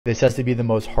This has to be the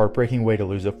most heartbreaking way to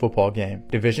lose a football game.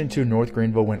 Division II North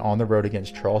Greenville went on the road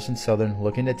against Charleston Southern,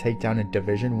 looking to take down a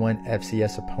Division I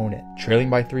FCS opponent. Trailing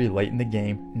by 3 late in the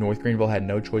game, North Greenville had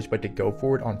no choice but to go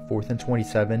for it on 4th and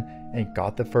 27 and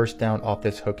got the first down off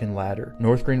this hook and ladder.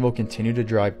 North Greenville continued to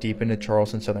drive deep into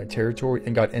Charleston Southern territory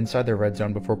and got inside the red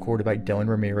zone before quarterback Dylan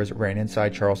Ramirez ran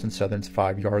inside Charleston Southern's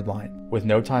 5-yard line. With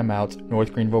no timeouts,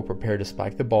 North Greenville prepared to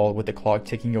spike the ball with the clock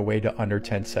ticking away to under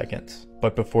 10 seconds.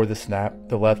 But before the snap,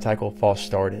 the left tackle false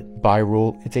started. By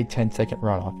rule, it's a 10-second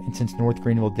runoff, and since North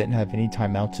Greenville didn't have any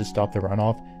timeouts to stop the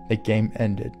runoff, the game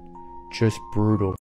ended. Just brutal.